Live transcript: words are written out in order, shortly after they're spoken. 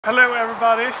Hello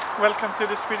everybody, welcome to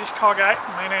the Swedish Car Guy.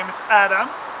 My name is Adam.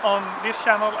 On this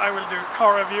channel I will do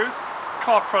car reviews,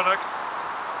 car products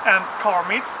and car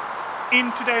meets. In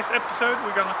today's episode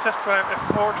we're gonna test drive a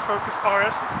Ford Focus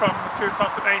RS from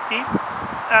 2018.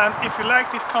 And if you like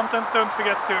this content, don't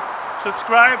forget to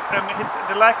subscribe and hit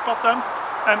the like button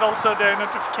and also the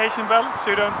notification bell so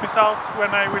you don't miss out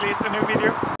when I release a new video.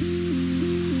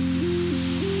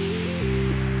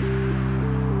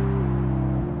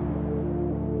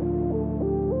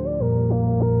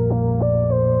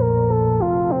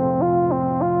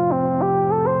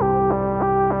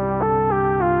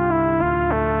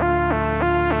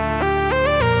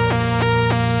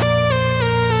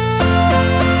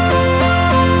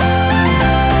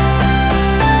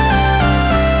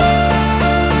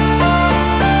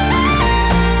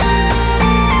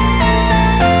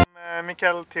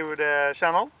 To the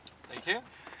channel. Thank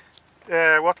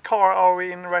you. What car are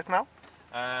we in right now?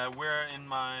 We're in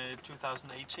my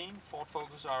 2018 Ford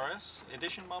Focus RS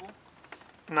edition model.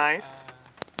 Nice.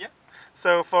 Yeah.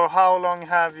 So for how long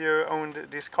have you owned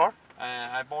this car?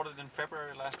 I bought it in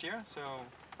February last year, so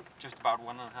just about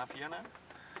 1.5 years now.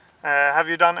 Have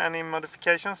you done any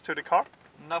modifications to the car?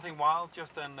 Nothing wild,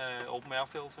 just an open air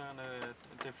filter and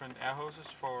different air hoses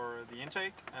for the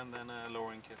intake and then a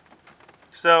lowering kit.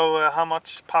 So how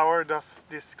much power does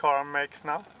this car make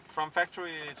now? From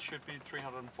factory it should be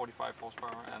 345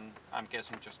 horsepower and I'm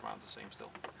guessing just around the same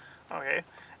still. Okay.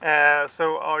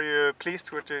 So are you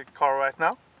pleased with the car right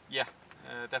now? Yeah,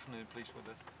 definitely pleased with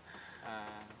it.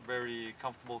 Very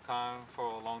comfortable car for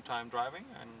a long time driving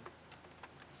and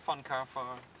fun car for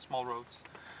small roads.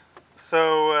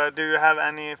 So do you have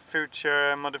any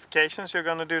future modifications you're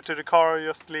gonna do to the car or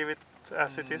just leave it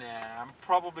as it is? Yeah, I'm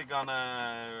probably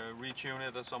gonna retune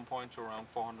it at some point to around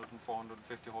 400 and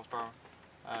 450 horsepower.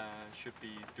 Should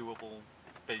be doable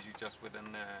basically just with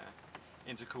an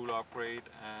intercooler upgrade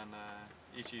and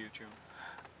ECU tune.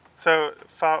 So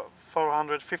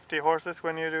 450 horses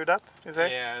when you do that, you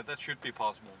say? Yeah, that should be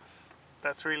possible.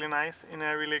 That's really nice in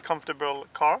a really comfortable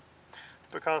car,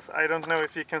 because I don't know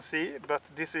if you can see, but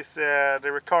this is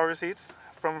the recovery seats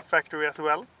from factory as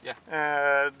well.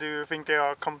 Yeah. Do you think they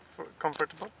are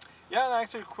comfortable? Yeah, they're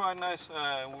actually quite nice.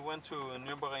 We went to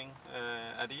Nürburgring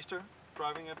at Easter,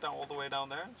 driving it down all the way down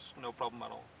there. It's no problem at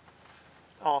all.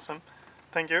 Awesome.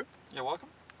 Thank you. You're welcome.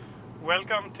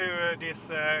 Welcome to this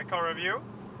car review.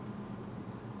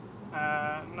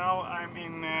 Now I'm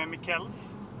in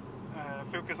Mikkel's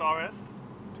Focus RS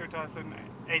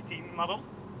 2018 model.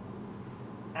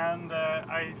 And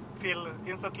I feel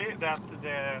instantly that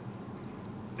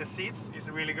the seats is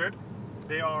really good.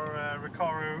 They are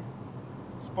Recaro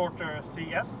Sporter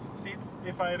CS seats,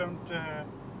 if I don't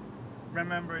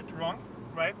remember it wrong,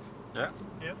 right? Yeah.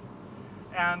 Yes.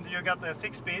 And you got a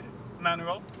 6-speed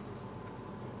manual,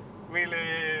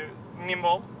 really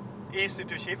nimble, easy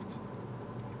to shift.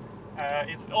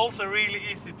 It's also really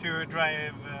easy to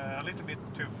drive a little bit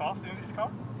too fast in this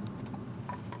car.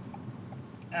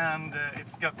 And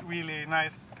it's got really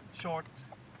nice short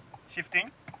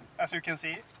shifting, as you can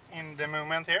see in the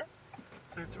movement here.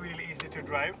 So it's really easy to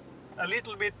drive. A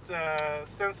little bit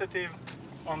sensitive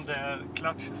on the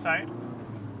clutch side,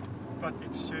 but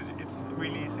it's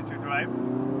really easy to drive.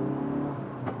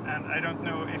 And I don't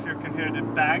know if you can hear the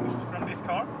bags from this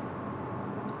car,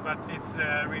 but it's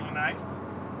really nice.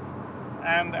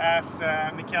 And as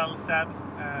Mikkel said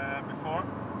before,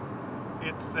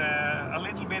 it's a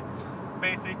little bit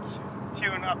basic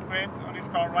tune upgrades on this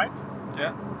car, right?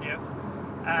 Yeah. Yes.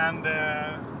 And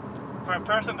for a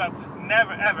person that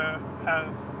never ever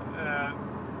has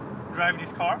driven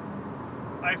this car,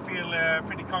 I feel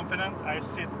pretty confident. I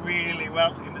sit really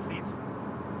well in the seats.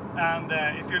 And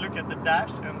if you look at the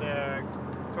dash and the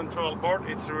control board,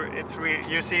 it's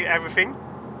you see everything.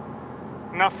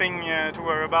 Nothing to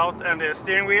worry about. And the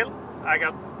steering wheel, I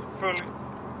got full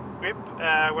grip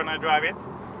when I drive it.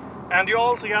 And you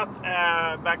also got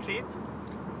a back seat,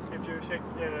 if you check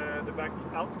the back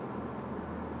out.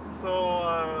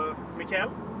 So,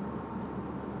 Mikkel,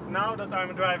 now that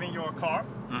I'm driving your car,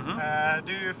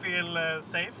 do you feel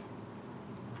safe?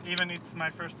 Even it's my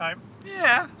first time?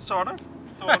 Yeah, sort of.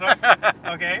 Sort of?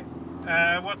 Okay.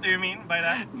 What do you mean by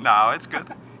that? No, it's good.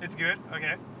 It's good?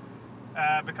 Okay.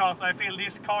 Because I feel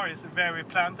this car is very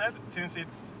planted, since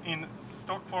it's in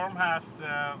stock form, has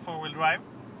 4-wheel drive.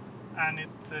 And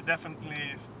it's I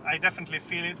definitely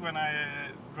feel it when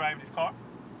I drive this car,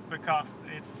 because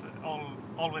it's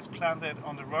always planted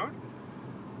on the road.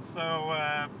 So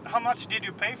how much did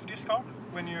you pay for this car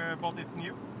when you bought it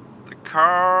new? The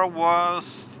car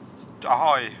was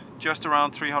just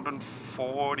around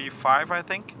 345, I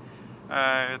think.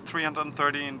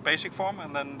 330 in basic form,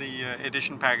 and then the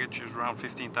edition package is around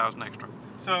 15,000 extra.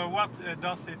 So what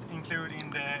does it include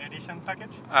in the edition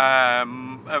package?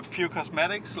 A few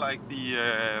cosmetics like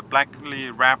the blackly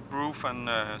wrapped roof and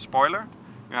spoiler.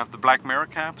 You have the black mirror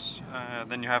caps,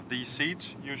 then you have these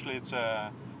seats. Usually it's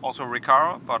also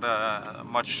Recaro, but a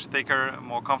much thicker,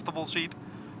 more comfortable seat,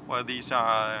 where these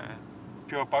are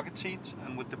pure bucket seats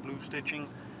and with the blue stitching,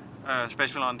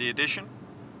 especially on the edition.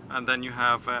 And then you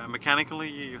have mechanically,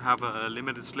 you have a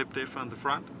limited slip diff on the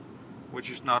front, which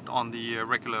is not on the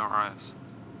regular RS.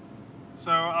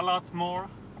 So a lot more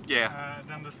Yeah.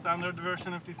 than the standard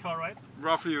version of this car, right?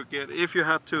 Roughly you get, if you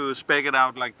had to spec it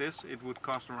out like this, it would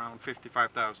cost around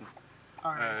 55,000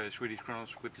 Swedish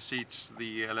kronos with the seats,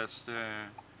 the LS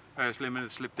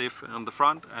limited slip diff on the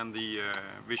front and the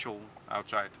visual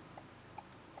outside.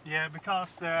 Yeah,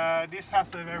 because this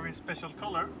has a very special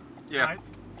color, Yeah. right?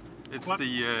 It's What?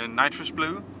 the nitrous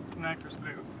blue, Nitrous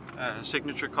blue.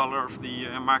 signature color of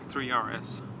the Mark III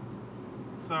RS.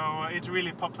 So it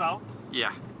really pops out.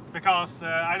 Yeah. Because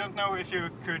I don't know if you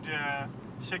could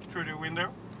check through the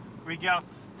window. We got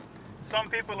some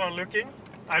people are looking.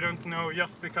 I don't know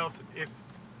just because if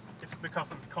it's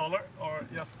because of the color or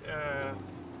just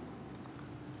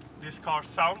this car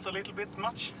sounds a little bit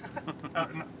much.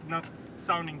 Not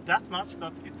sounding that much,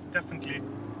 but it definitely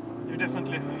you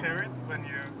definitely hear it when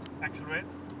you accelerate.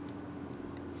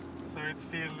 So it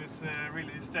feels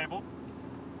really stable.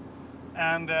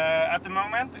 And at the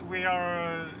moment we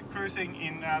are cruising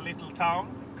in a little town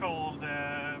called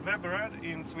Vebberöd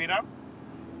in Sweden.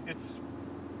 It's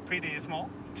pretty small,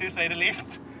 to say the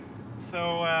least.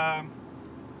 So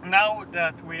now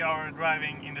that we are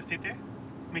driving in the city,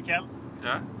 Mikael,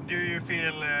 Yeah. do you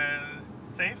feel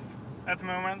safe at the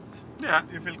moment? Yeah.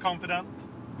 Do you feel confident?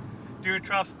 Do you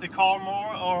trust the car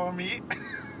more or me?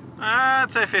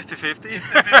 I'd say 50-50.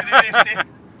 50-50.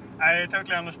 I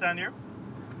totally understand you.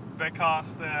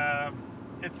 Because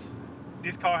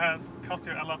this car has cost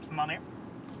you a lot of money,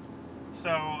 so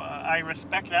I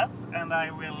respect that, and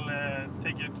I will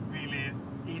take it really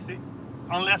easy,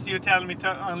 unless you tell me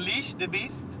to unleash the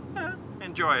beast. Yeah.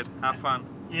 Enjoy it, have fun.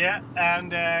 Yeah,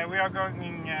 and we are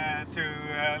going to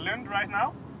Lund right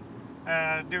now,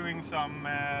 doing some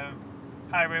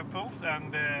highway pulls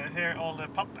and hear all the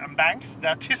pop and bangs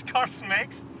that this car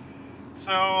makes.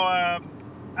 So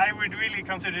I would really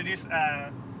consider this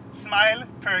a smile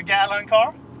per gallon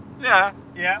car. Yeah.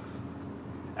 Yeah.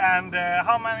 And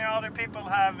how many other people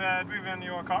have driven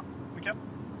your car, Mikael?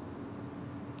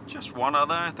 Just one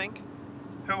other, I think.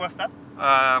 Who was that?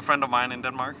 A friend of mine in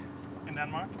Denmark. In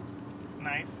Denmark.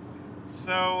 Nice.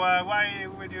 So why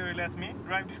would you let me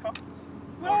drive this car?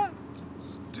 Well,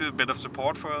 do a bit of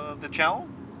support for the channel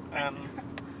and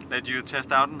let you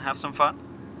test out and have some fun.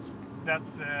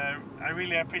 That's I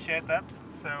really appreciate that.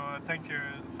 So thank you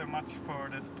so much for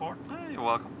the support. You're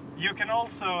welcome. You can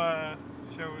also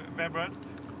show Vebberöd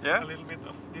Yeah. a little bit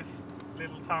of this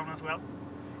little town as well.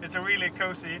 It's a really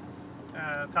cozy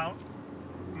town,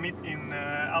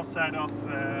 outside of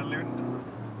Lund.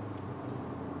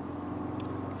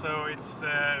 So it's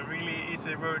really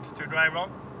easy roads to drive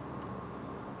on.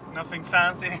 Nothing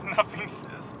fancy, nothing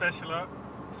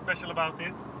special about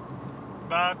it.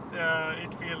 But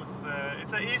it feels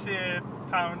it's an easy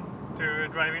town to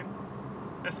drive in,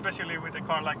 especially with a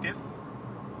car like this.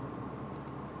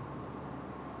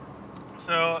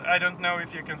 So I don't know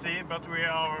if you can see, but we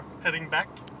are heading back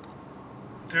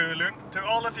to Lund. To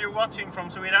all of you watching from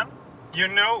Sweden, you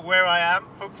know where I am,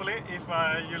 hopefully, if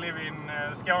you live in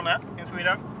Skåne, in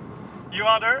Sweden. You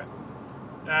other,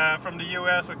 from the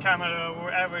US or Canada,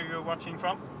 wherever you're watching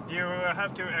from, you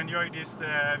have to enjoy this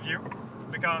view,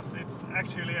 because it's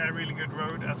actually a really good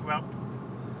road as well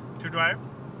to drive.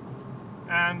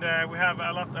 And we have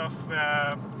a lot of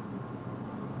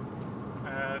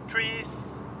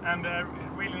trees and a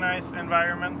really nice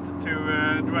environment to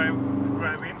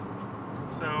drive in.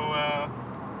 So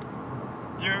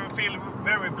you feel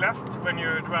very blessed when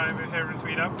you drive here in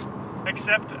Sweden,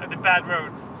 except the bad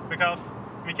roads. Because,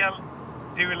 Mikael,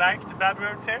 do you like the bad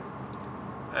roads here?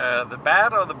 The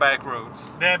bad or the back roads?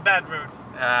 The bad roads.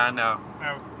 No.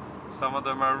 No. Some of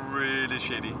them are really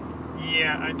shitty.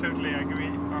 Yeah, I totally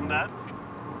agree on that.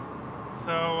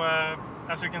 So,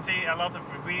 as you can see, a lot of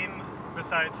green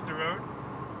besides the road.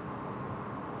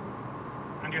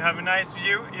 And you have a nice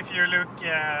view if you look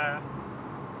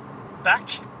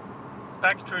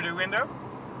back through the window.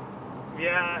 We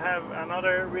have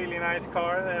another really nice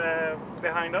car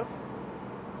behind us.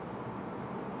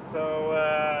 So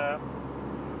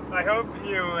I hope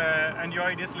you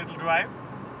enjoy this little drive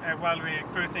while we're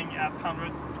cruising at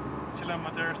 100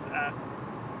 kilometers at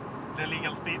the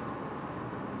legal speed.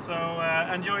 So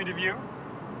enjoy the view.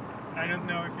 I don't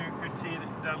know if you could see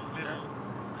that little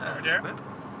over there.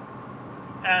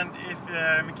 And if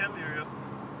Mikael, you just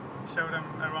show them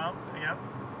around again.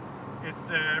 It's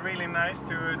really nice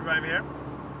to drive here.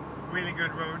 Really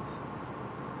good roads.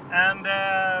 And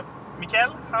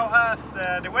Mikael, how has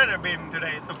the weather been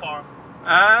today so far?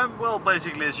 Well,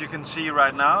 basically, as you can see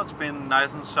right now, it's been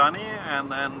nice and sunny,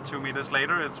 and then 2 meters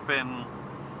later it's been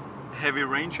heavy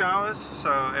rain showers.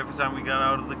 So every time we got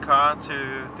out of the car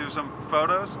to do some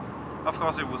photos, of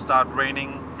course it will start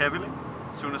raining heavily.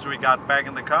 As soon as we got back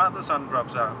in the car, the sun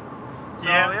drops out. So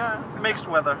yeah, mixed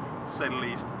weather, to say the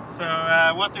least. So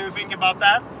what do you think about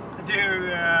that? Do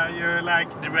you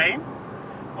like the rain?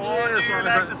 Or do you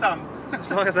like the sun? As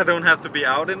long as I don't have to be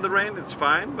out in the rain, it's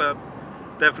fine, but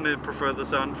definitely prefer the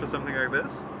sun for something like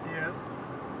this. Yes,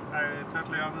 I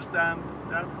totally understand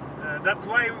that. That's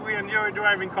why we enjoy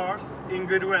driving cars in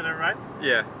good weather, right?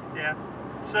 Yeah. Yeah.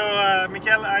 So,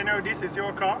 Mikael, I know this is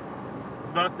your car,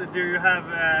 but do you have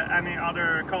any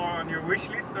other car on your wish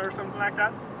list or something like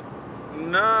that?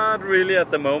 Not really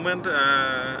at the moment.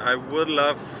 I would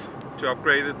love to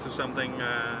upgrade it to something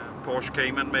Porsche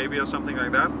Cayman maybe or something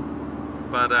like that,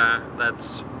 but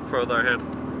that's further ahead.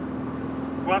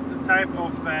 What type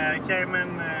of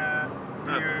Cayman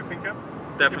do you think of?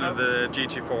 Definitely the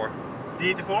GT4.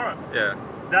 The GT4? Yeah.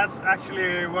 That's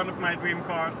actually one of my dream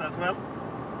cars as well.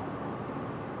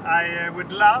 I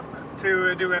would love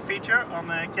to do a feature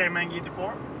on a Cayman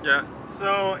GT4. Yeah.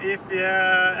 So if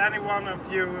any one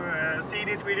of you see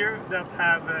this video that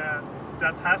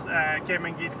has a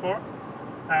Cayman GT4,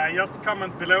 just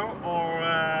comment below or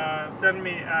send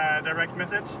me a direct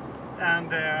message,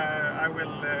 and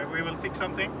we will fix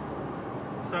something.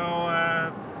 So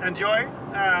enjoy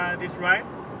this ride,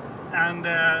 and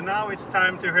now it's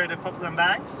time to hear the pops and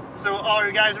bangs. So are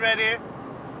you guys ready?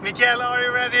 Mikael, are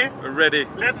you ready? We're ready.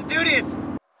 Let's do this!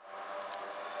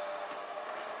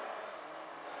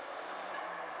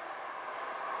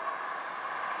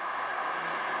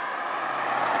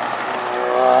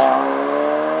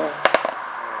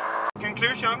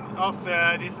 Conclusion of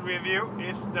this review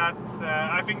is that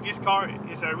I think this car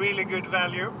is a really good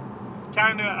value,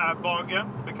 kind of a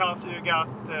bargain, because you got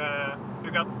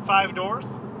 5 doors,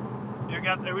 you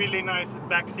got a really nice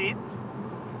back seat,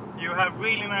 you have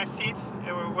really nice seats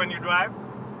when you drive,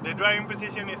 the driving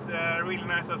position is really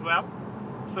nice as well,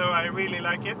 so I really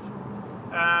like it.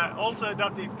 Also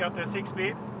that it got a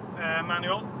 6-speed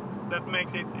manual, that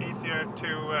makes it easier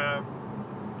to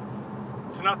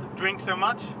not drink so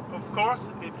much. Of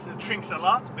course, it drinks a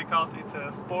lot because it's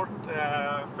a Sport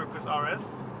Focus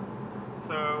RS.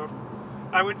 So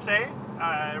I would say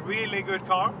a really good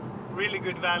car, really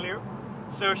good value.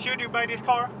 So should you buy this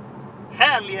car?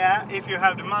 Hell yeah! If you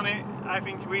have the money, I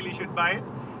think you really should buy it.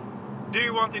 Do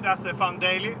you want it as a fun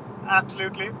daily?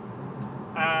 Absolutely.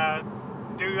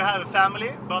 Do you have a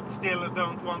family but still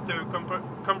don't want to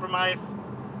compromise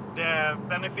the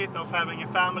benefit of having a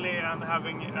family and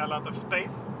having a lot of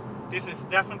space? This is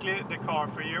definitely the car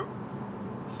for you.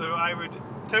 So I would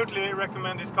totally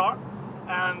recommend this car.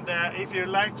 And if you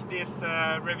like this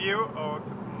review or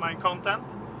my content,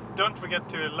 don't forget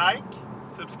to like,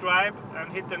 subscribe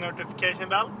and hit the notification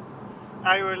bell.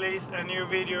 I release a new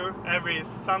video every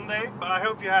Sunday. I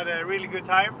hope you had a really good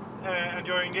time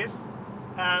enjoying this,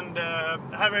 and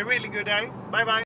have a really good day. Bye bye.